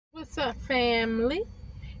What's up, family?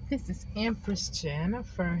 This is Empress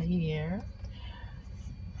Jennifer here.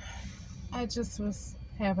 I just was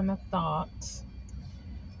having a thought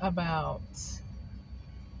about,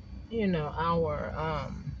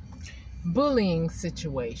 our bullying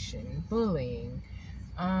situation. Bullying.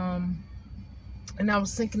 Um, and I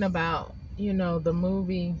was thinking about, the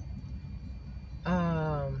movie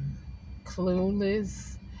Clueless.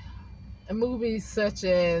 Movies such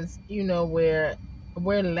as, where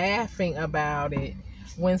we're laughing about it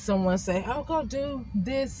when someone say, "Oh, go do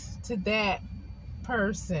this to that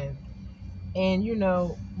person," and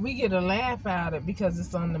we get a laugh out of it because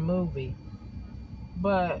it's on the movie.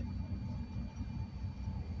 But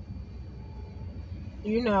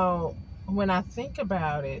when I think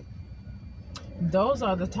about it, those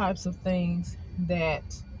are the types of things that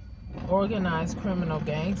organized criminal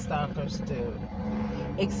gang stalkers do,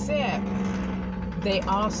 except they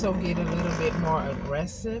also get a little bit more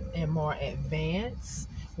aggressive and more advanced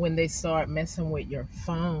when they start messing with your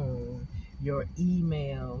phone, your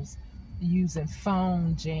emails, using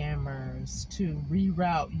phone jammers to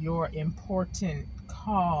reroute your important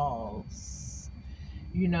calls.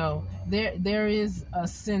 There is a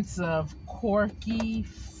sense of quirky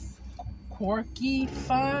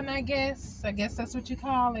fun, I guess that's what you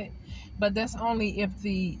call it, but that's only if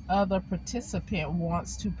the other participant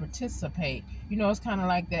wants to participate. It's kind of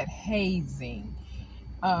like that hazing,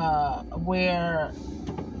 where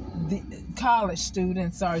the college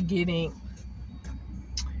students are getting